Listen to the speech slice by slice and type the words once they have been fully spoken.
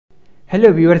Hello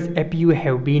viewers, if you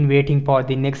have been waiting for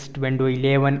the next Windows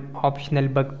 11 optional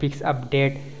bug fix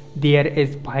update, there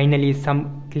is finally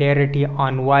some clarity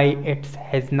on why it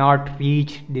has not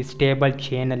reached the stable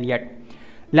channel yet.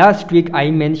 Last week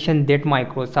I mentioned that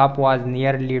Microsoft was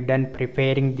nearly done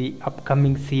preparing the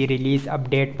upcoming C release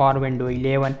update for Windows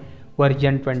 11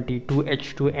 version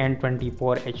 22H2 and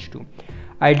 24H2,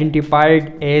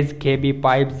 identified as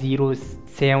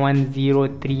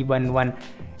KB5070311.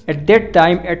 At that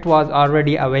time it was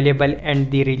already available in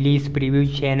the release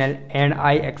preview channel, and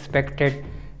I expected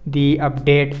the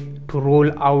update to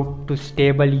roll out to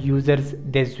stable users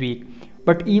this week.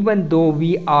 But even though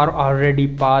we are already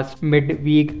past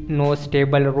midweek, no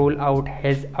stable rollout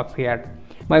has appeared.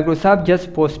 Microsoft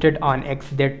just posted on X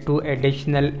that 2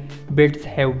 additional builds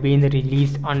have been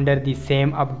released under the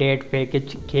same update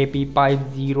package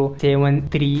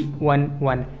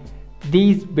KB5070311.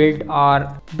 These builds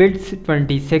are builds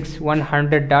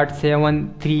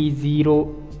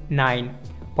 26.100.7309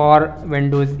 for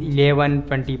Windows 11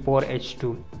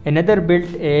 24H2. Another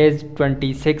build is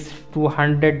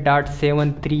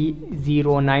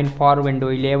 26.200.7309 for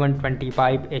Windows 11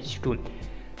 25H2.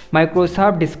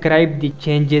 Microsoft described the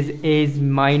changes as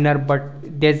minor, but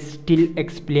they still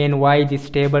explain why the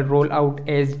stable rollout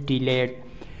is delayed.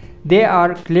 They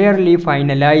are clearly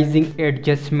finalizing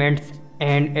adjustments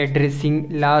and addressing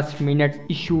last minute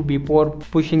issue before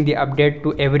pushing the update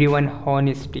to everyone's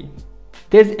honesty.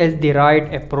 This is the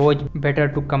right approach. Better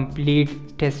to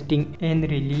complete testing and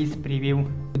release preview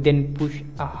than push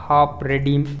a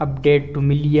half-ready update to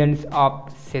millions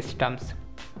of systems.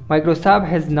 Microsoft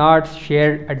has not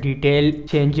shared a detailed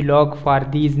changelog for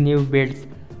these new builds,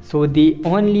 so the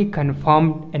only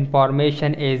confirmed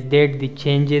information is that the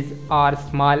changes are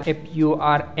small. If you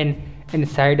are an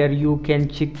insider, you can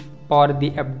check for the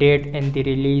update in the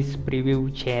release preview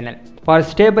channel. For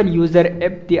stable user,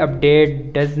 if the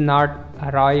update does not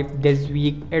arrive this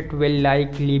week, it will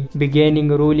likely beginning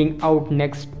rolling out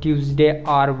next Tuesday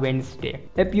or Wednesday.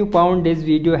 If you found this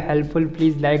video helpful,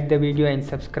 please like the video and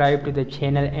subscribe to the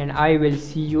channel, and I will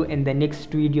see you in the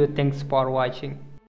next video. Thanks for watching.